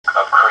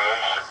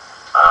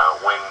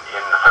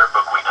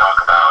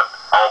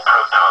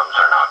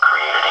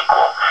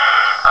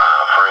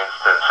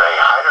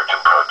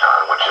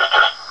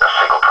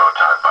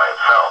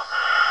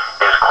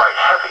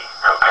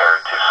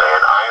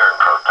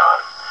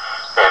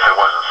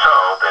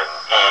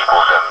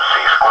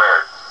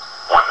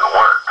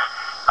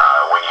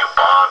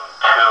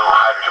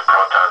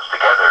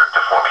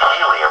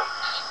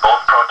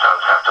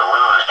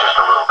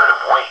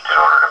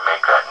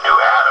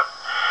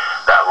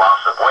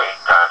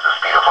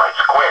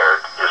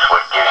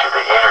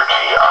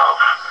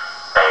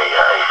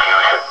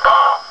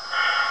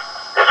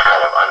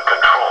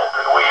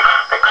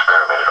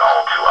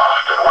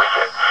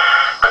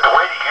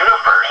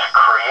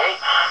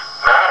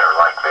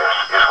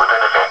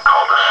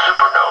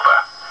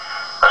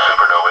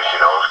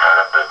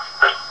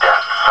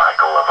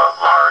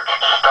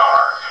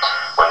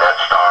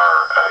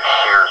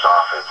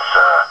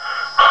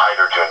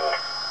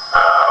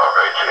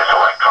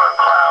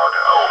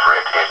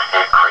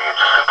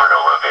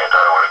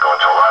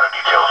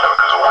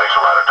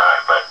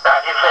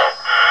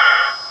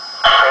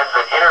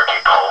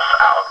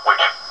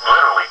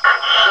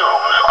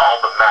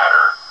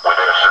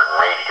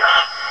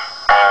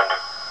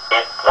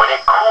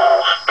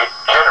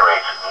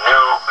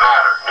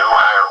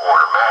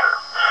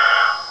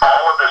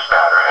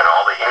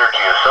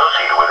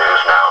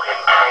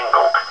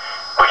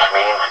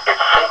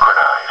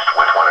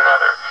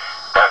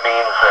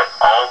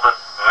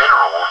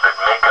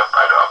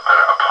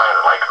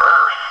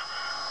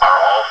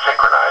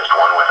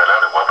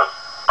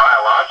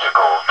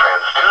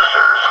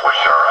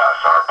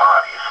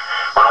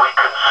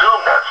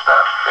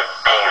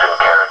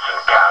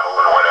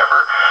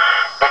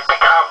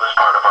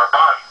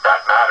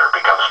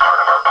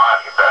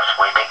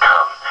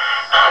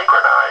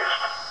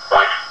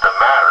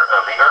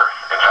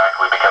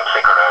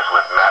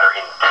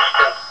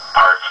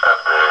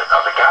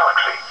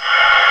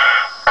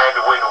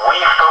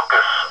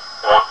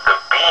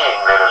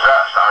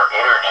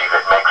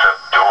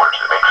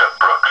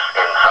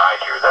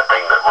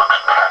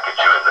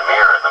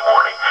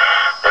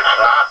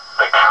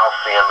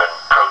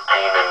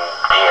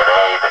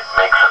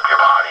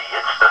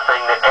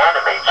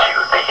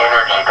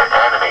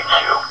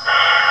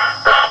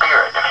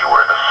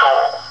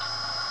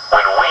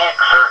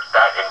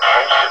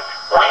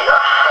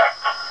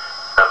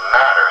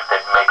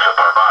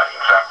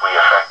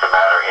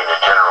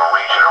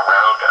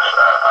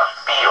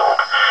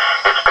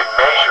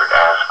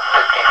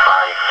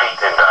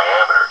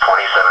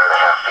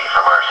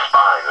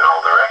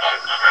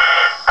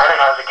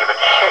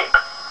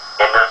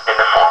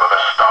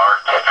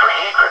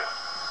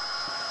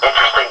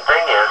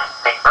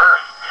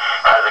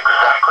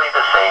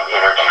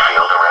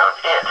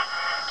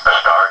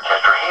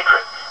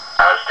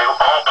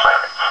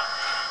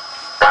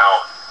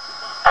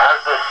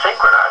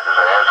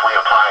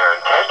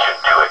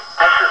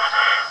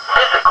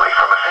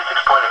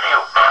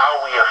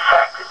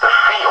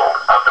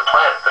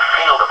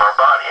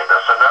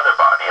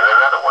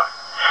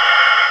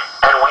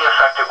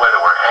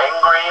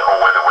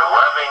whether we're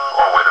loving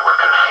or whether we're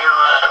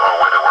confused or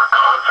whether we're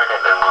confident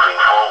and moving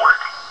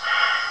forward.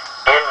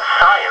 In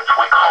science,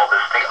 we call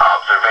this the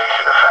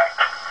observation effect.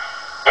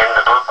 In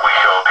the book, we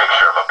show a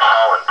picture of a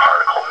pollen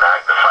particle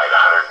magnified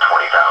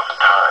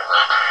 120,000 times.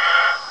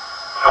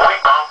 We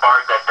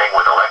bombard that thing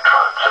with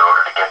electrons in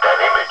order to get that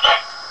image.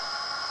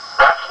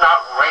 That's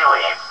not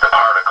really the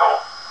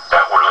particle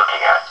that we're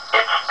looking at.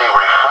 It's the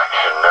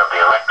reflection of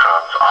the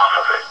electrons off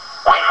of it.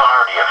 We've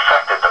already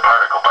affected the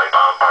particle by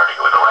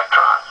bombarding it with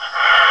electrons.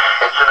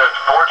 It's an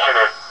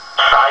unfortunate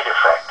side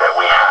effect that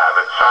we have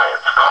in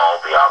science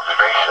called the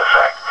observation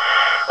effect.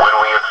 When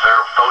we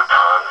observe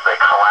photons, they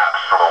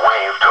collapse from a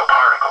wave to a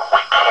particle.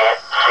 We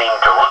can't seem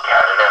to look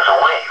at it as a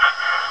wave.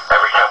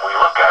 Every time we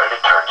look at it,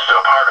 it turns to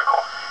a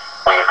particle.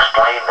 We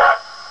explain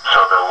that so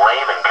the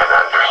layman can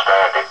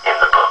understand it in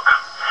the book.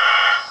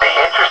 The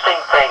interesting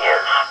thing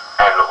is,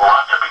 and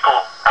lots of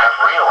people have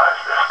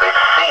realized this,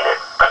 they've seen it,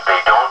 but they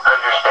don't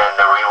understand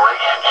the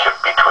relationship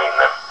between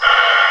them.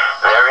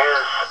 There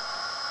is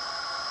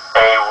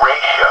a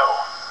ratio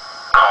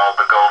called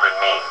the golden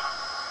mean.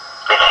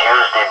 It's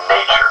used in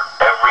nature.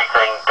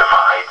 Everything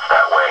divides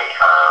that way.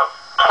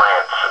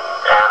 Plants and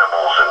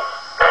animals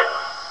and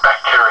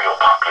bacterial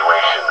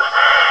populations.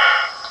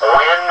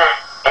 When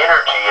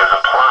energy is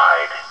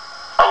applied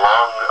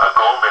along a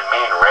golden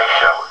mean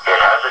ratio, it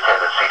has a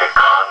tendency to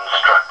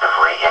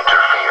constructively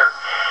interfere.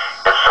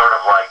 It's sort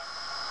of like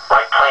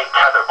playing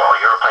tetherball.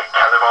 You ever played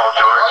tetherball,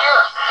 George? Oh,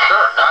 yeah,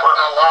 sure. Not in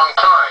a long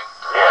time.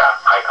 Yeah,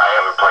 I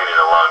haven't played it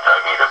in a long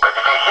time either. But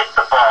if you hit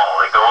the ball,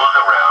 it goes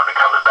around, it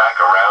comes back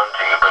around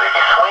to you. But if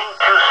you swing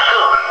too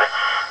soon,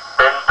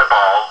 then the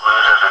ball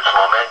loses its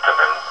momentum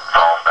and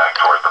falls back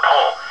towards the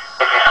pole.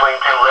 If you swing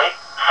too late,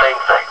 same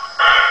thing.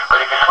 But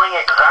if you swing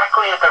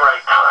exactly at the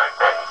right time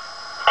and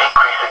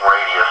decreasing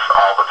radius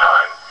all the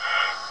time,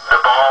 the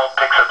ball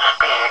picks up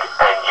speed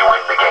and you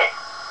win the game.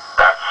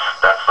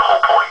 That's the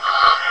whole point.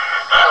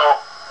 So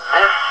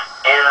this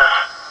is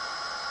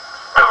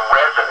the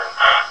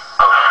resonance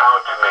of how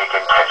to make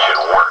intention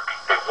work.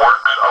 It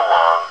works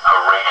along a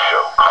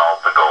ratio called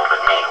the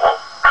golden mean. Well,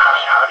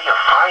 gosh, how do you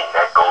find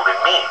that golden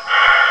mean?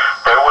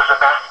 There was a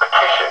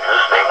mathematician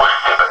whose name was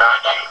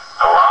Fibonacci.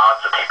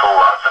 Lots of people,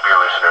 lots of your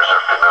listeners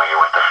are familiar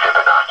with the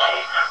Fibonacci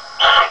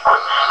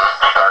sequence.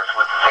 Starts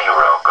with 0,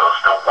 goes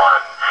to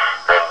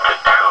 1, then to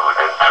 2,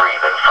 then 3,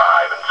 then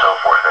 5, and so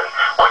forth. And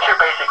what you're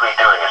basically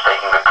doing is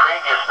taking the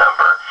previous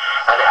number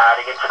and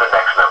adding it to the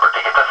next number to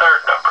get the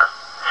third number.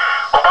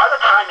 Well, by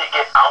the time you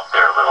get out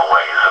there a little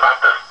ways, about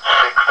the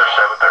 6th or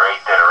 7th or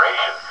 8th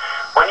iteration,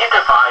 when you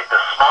divide the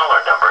smaller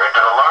number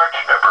into the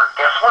larger number,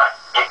 guess what?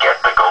 You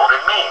get the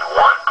golden mean, 1.618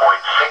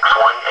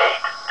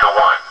 to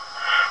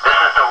 1. This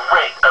is the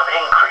rate of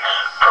increase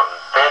from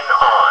then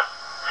on.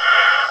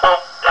 Well,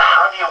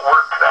 how do you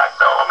work that,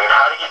 though? I mean,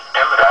 how do you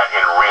do that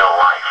in real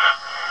life?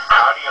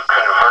 How do you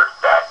convert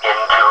that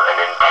into an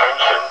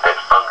intention that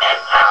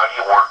functions? How do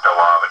you work the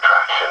law of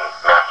attraction,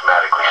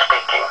 mathematically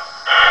speaking?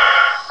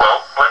 Well,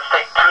 let's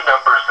take two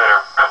numbers that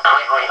are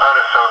completely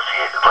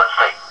unassociated. Let's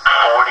take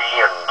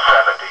 40 and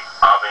 70.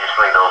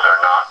 Obviously, those are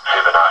not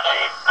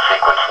Fibonacci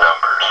sequence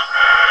numbers.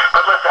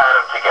 But let's add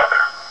them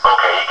together.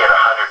 Okay, you get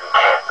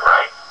 110,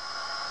 right?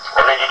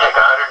 And then you take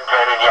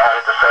 110 and you add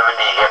it to 70,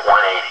 you get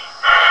 180.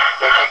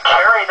 If you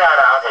carry that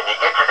out and you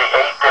get to the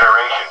 8th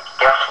iteration,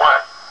 guess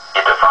what?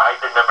 You divide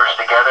the numbers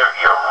together,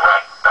 you're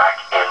right back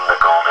in the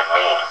golden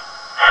mean.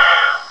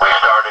 We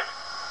started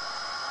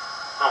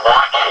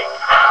watching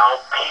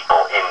how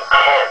people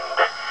intend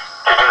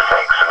to do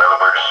things. In other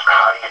words,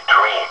 how do you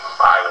dream?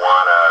 I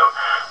want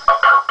a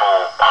purple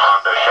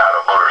Honda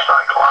Shadow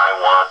motorcycle. I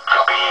want to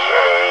be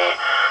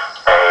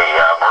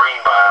a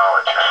marine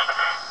biologist.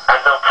 And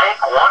they'll take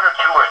 1 or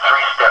 2 or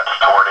 3 steps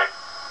toward it,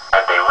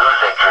 and they lose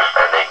interest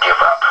and they give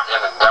up.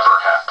 And it never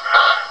happens.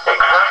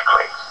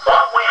 Exactly.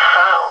 What we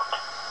found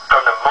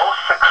from the most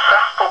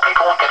successful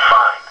people we could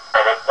find,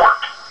 and it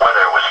worked,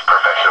 whether it was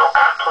professional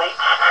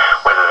athletes,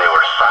 whether they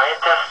were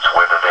scientists,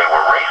 whether they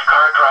were race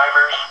car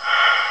drivers,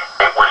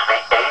 it was the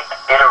 8th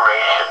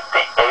iteration,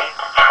 the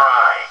 8th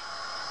try,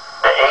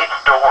 the 8th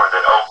door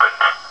that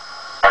opened,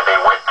 and they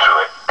went through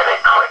it, and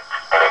it clicked,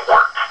 and it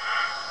worked.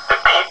 The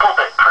people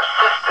that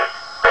persisted,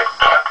 that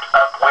kept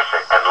up with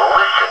it, and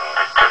listened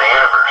to the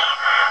universe,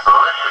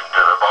 listened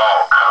to the ball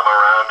come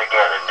around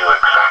again and knew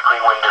exactly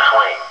when to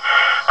swing.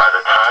 By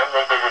the time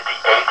they did it the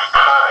 8th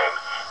time,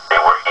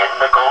 they were in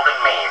the golden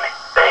mean,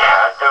 they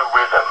had the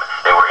rhythm,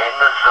 they were in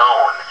the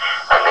zone,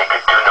 and they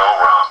could do no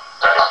wrong.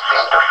 And it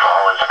seemed to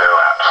fall into their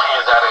laps.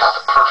 And that is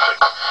the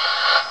perfect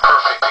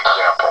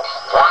example.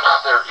 Once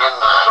they're in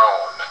the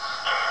zone,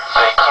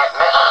 they can't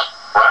miss.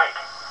 Right.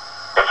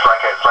 It's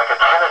like a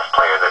tennis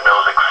player that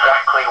knows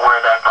exactly where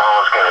that ball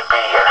is going to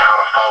be and how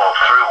to follow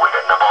through with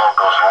it, and the ball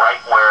goes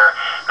right where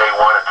they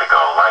want it to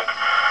go. Like,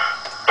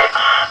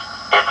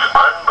 it's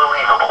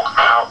unbelievable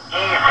how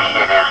easy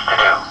it is to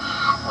do.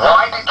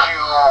 Why did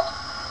you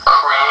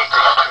create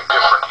these two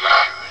different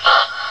issues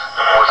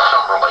with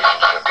some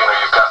relationship? You know,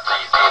 you've got the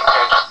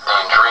intention, the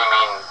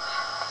dreaming,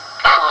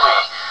 truly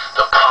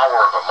the power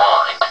of a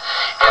mind,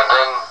 and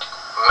then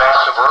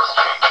massive Earth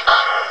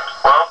changes?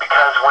 Well,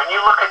 because when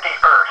you look at the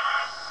Earth,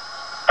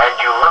 and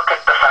you look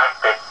at the fact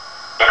that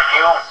if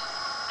you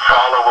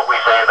follow what we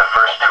say in the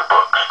first two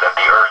books, that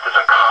the Earth is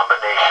a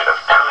combination of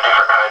two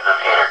different kinds of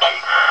energy,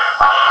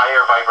 a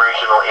higher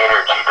vibrational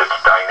energy that's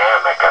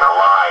dynamic and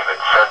alive and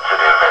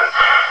sensitive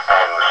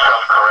and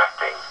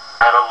self-correcting,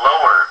 and a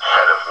lower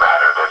set of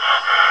matter that's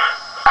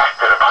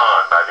acted upon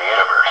by the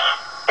universe.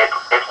 It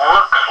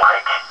looks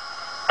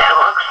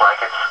like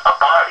it's a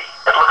body.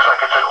 It looks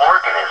like it's an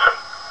organism.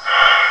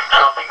 So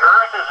if the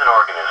Earth is an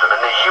organism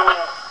and the human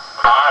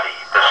body,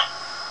 this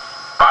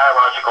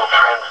biological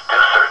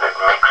transducer that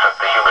makes up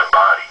the human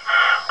body,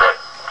 that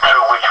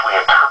through which we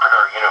interpret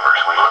our universe,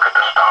 we look at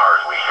the stars,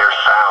 we hear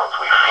sounds,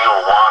 we feel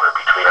water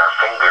between our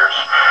fingers.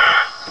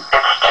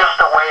 It's just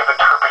a way of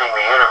interpreting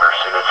the universe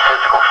in its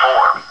physical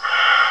form.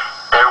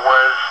 There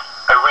was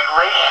a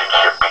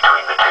relationship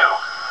between the two.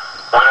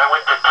 When I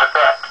went to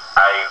Tibet,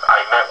 I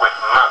met with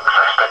monks.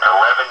 I spent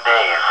 11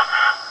 days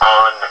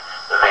on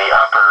the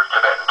upper